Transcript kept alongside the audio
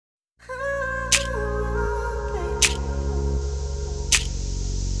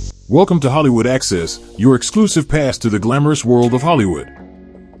Welcome to Hollywood Access, your exclusive pass to the glamorous world of Hollywood.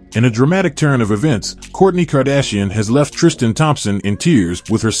 In a dramatic turn of events, Kourtney Kardashian has left Tristan Thompson in tears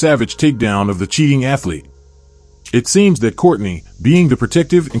with her savage takedown of the cheating athlete. It seems that Kourtney, being the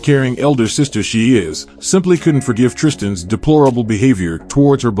protective and caring elder sister she is, simply couldn't forgive Tristan's deplorable behavior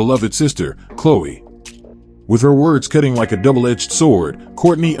towards her beloved sister, Khloe. With her words cutting like a double-edged sword,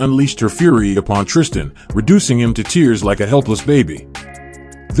 Kourtney unleashed her fury upon Tristan, reducing him to tears like a helpless baby.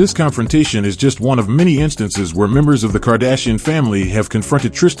 This confrontation is just one of many instances where members of the Kardashian family have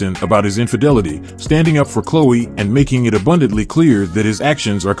confronted Tristan about his infidelity, standing up for Khloe and making it abundantly clear that his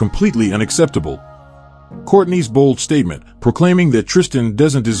actions are completely unacceptable. Kourtney's bold statement, proclaiming that Tristan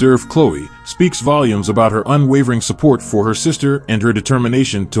doesn't deserve Khloe, speaks volumes about her unwavering support for her sister and her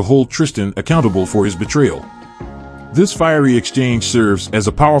determination to hold Tristan accountable for his betrayal. This fiery exchange serves as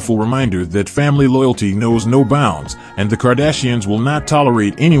a powerful reminder that family loyalty knows no bounds, and the Kardashians will not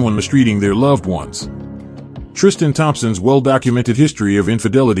tolerate anyone mistreating their loved ones. Tristan Thompson's well-documented history of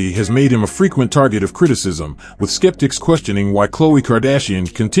infidelity has made him a frequent target of criticism, with skeptics questioning why Khloe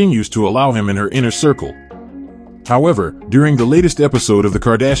Kardashian continues to allow him in her inner circle. However, during the latest episode of The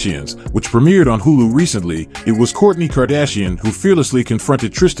Kardashians, which premiered on Hulu recently, it was Kourtney Kardashian who fearlessly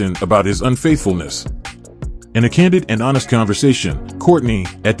confronted Tristan about his unfaithfulness. In a candid and honest conversation, Kourtney,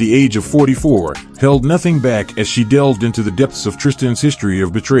 at the age of 44, held nothing back as she delved into the depths of Tristan's history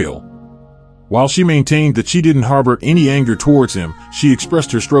of betrayal. While she maintained that she didn't harbor any anger towards him, she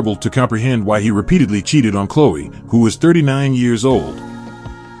expressed her struggle to comprehend why he repeatedly cheated on Khloe, who was 39 years old.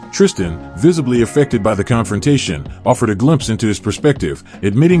 Tristan, visibly affected by the confrontation, offered a glimpse into his perspective,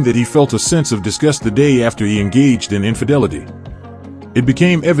 admitting that he felt a sense of disgust the day after he engaged in infidelity. It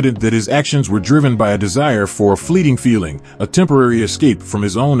became evident that his actions were driven by a desire for a fleeting feeling, a temporary escape from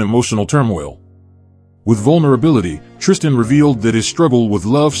his own emotional turmoil. With vulnerability, Tristan revealed that his struggle with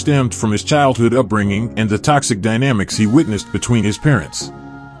love stemmed from his childhood upbringing and the toxic dynamics he witnessed between his parents.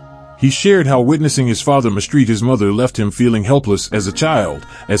 He shared how witnessing his father mistreat his mother left him feeling helpless as a child,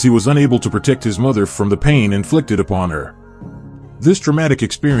 as he was unable to protect his mother from the pain inflicted upon her. This traumatic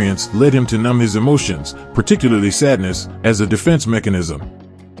experience led him to numb his emotions, particularly sadness, as a defense mechanism.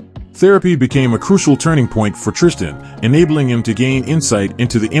 Therapy became a crucial turning point for Tristan, enabling him to gain insight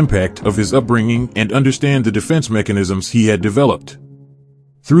into the impact of his upbringing and understand the defense mechanisms he had developed.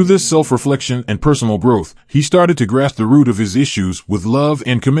 Through this self-reflection and personal growth, he started to grasp the root of his issues with love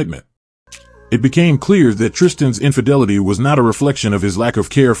and commitment. It became clear that Tristan's infidelity was not a reflection of his lack of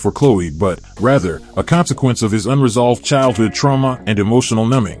care for Khloe, but, rather, a consequence of his unresolved childhood trauma and emotional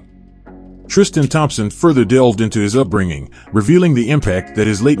numbing. Tristan Thompson further delved into his upbringing, revealing the impact that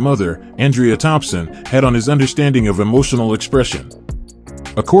his late mother, Andrea Thompson, had on his understanding of emotional expression.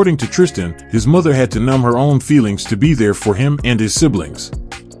 According to Tristan, his mother had to numb her own feelings to be there for him and his siblings.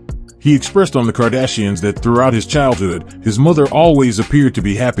 He expressed on The Kardashians that throughout his childhood, his mother always appeared to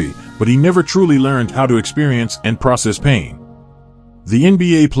be happy, but he never truly learned how to experience and process pain. The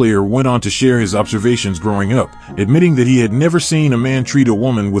NBA player went on to share his observations growing up, admitting that he had never seen a man treat a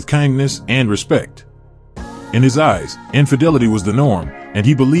woman with kindness and respect. In his eyes, infidelity was the norm, and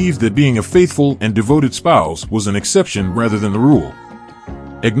he believed that being a faithful and devoted spouse was an exception rather than the rule.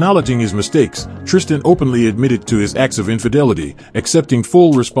 Acknowledging his mistakes, Tristan openly admitted to his acts of infidelity, accepting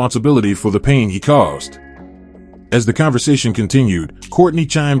full responsibility for the pain he caused. As the conversation continued, Kourtney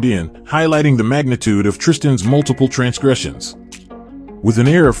chimed in, highlighting the magnitude of Tristan's multiple transgressions. With an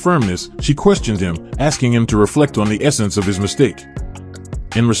air of firmness, she questioned him, asking him to reflect on the essence of his mistake.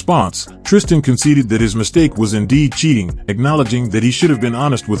 In response, Tristan conceded that his mistake was indeed cheating, acknowledging that he should have been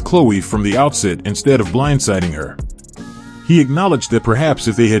honest with Khloe from the outset instead of blindsiding her. He acknowledged that perhaps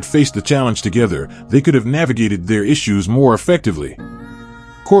if they had faced the challenge together, they could have navigated their issues more effectively.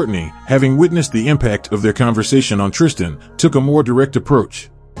 Kourtney, having witnessed the impact of their conversation on Tristan, took a more direct approach.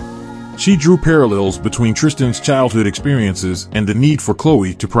 She drew parallels between Tristan's childhood experiences and the need for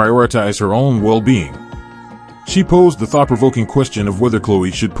Khloe to prioritize her own well-being. She posed the thought-provoking question of whether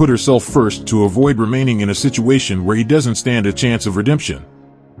Khloe should put herself first to avoid remaining in a situation where he doesn't stand a chance of redemption.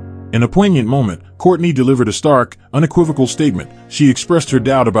 In a poignant moment, Kourtney delivered a stark, unequivocal statement. She expressed her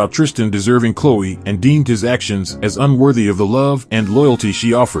doubt about Tristan deserving Khloe and deemed his actions as unworthy of the love and loyalty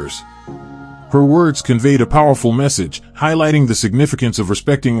she offers. Her words conveyed a powerful message, highlighting the significance of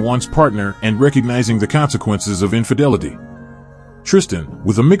respecting one's partner and recognizing the consequences of infidelity. Tristan,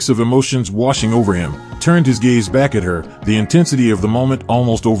 with a mix of emotions washing over him, turned his gaze back at her, the intensity of the moment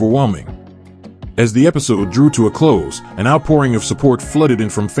almost overwhelming. As the episode drew to a close, an outpouring of support flooded in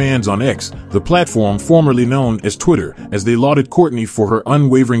from fans on X, the platform formerly known as Twitter, as they lauded Kourtney for her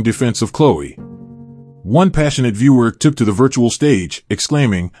unwavering defense of Khloe. One passionate viewer took to the virtual stage,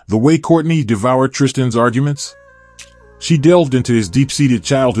 exclaiming, "The way Kourtney devoured Tristan's arguments?" She delved into his deep-seated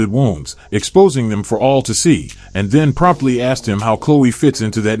childhood wounds, exposing them for all to see, and then promptly asked him how Khloe fits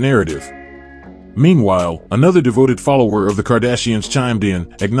into that narrative. Meanwhile, another devoted follower of the Kardashians chimed in,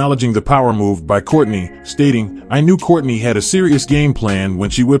 acknowledging the power move by Kourtney, stating, "I knew Kourtney had a serious game plan when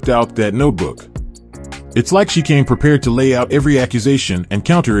she whipped out that notebook. It's like she came prepared to lay out every accusation and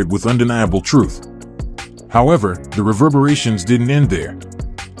counter it with undeniable truth." However, the reverberations didn't end there.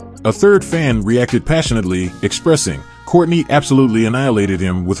 A third fan reacted passionately, expressing, "Kourtney absolutely annihilated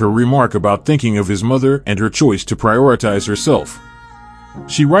him with her remark about thinking of his mother and her choice to prioritize herself.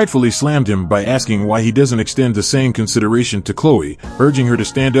 She rightfully slammed him by asking why he doesn't extend the same consideration to Khloe, urging her to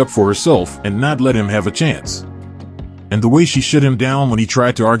stand up for herself and not let him have a chance. And the way she shut him down when he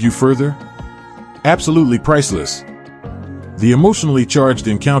tried to argue further? Absolutely priceless." The emotionally charged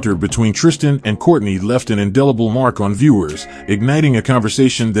encounter between Tristan and Kourtney left an indelible mark on viewers, igniting a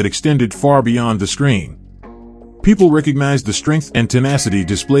conversation that extended far beyond the screen. People recognized the strength and tenacity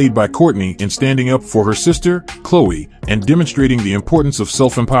displayed by Kourtney in standing up for her sister, Khloe, and demonstrating the importance of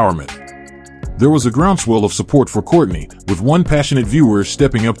self-empowerment. There was a groundswell of support for Kourtney, with one passionate viewer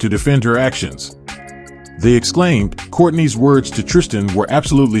stepping up to defend her actions. They exclaimed, "Kourtney's words to Tristan were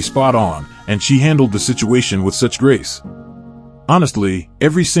absolutely spot on, and she handled the situation with such grace. Honestly,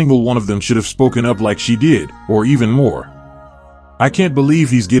 every single one of them should have spoken up like she did, or even more. I can't believe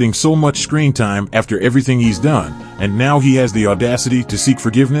he's getting so much screen time after everything he's done, and now he has the audacity to seek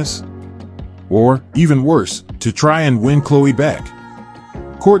forgiveness? Or, even worse, to try and win Khloe back."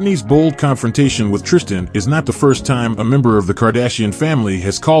 Kourtney's bold confrontation with Tristan is not the first time a member of the Kardashian family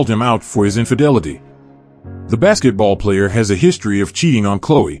has called him out for his infidelity. The basketball player has a history of cheating on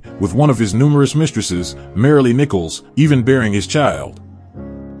Khloe, with one of his numerous mistresses, Marilee Nichols, even bearing his child.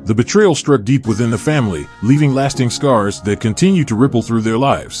 The betrayal struck deep within the family, leaving lasting scars that continue to ripple through their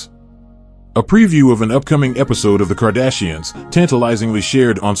lives. A preview of an upcoming episode of The Kardashians, tantalizingly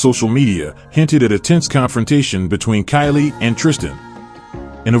shared on social media, hinted at a tense confrontation between Kylie and Tristan.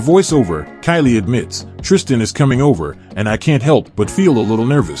 In a voiceover, Kylie admits, "Tristan is coming over, and I can't help but feel a little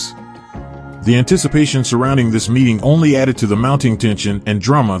nervous." The anticipation surrounding this meeting only added to the mounting tension and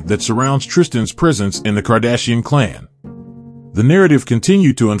drama that surrounds Tristan's presence in the Kardashian clan. The narrative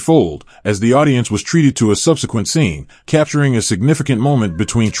continued to unfold, as the audience was treated to a subsequent scene, capturing a significant moment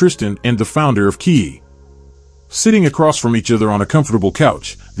between Tristan and the founder of Khloe. Sitting across from each other on a comfortable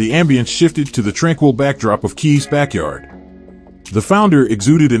couch, the ambience shifted to the tranquil backdrop of Khloe's backyard. The founder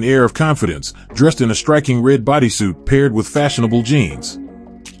exuded an air of confidence, dressed in a striking red bodysuit paired with fashionable jeans.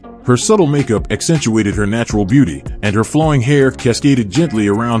 Her subtle makeup accentuated her natural beauty, and her flowing hair cascaded gently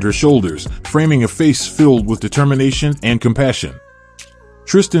around her shoulders, framing a face filled with determination and compassion.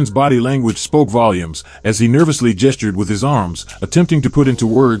 Tristan's body language spoke volumes, as he nervously gestured with his arms, attempting to put into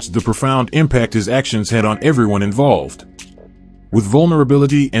words the profound impact his actions had on everyone involved. With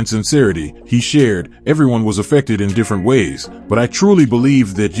vulnerability and sincerity, he shared, "Everyone was affected in different ways, but I truly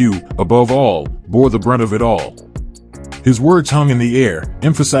believe that you, above all, bore the brunt of it all." His words hung in the air,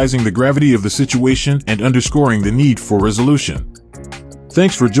 emphasizing the gravity of the situation and underscoring the need for resolution.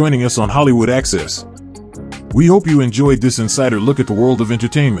 Thanks for joining us on Hollywood Access. We hope you enjoyed this insider look at the world of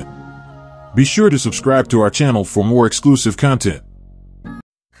entertainment. Be sure to subscribe to our channel for more exclusive content.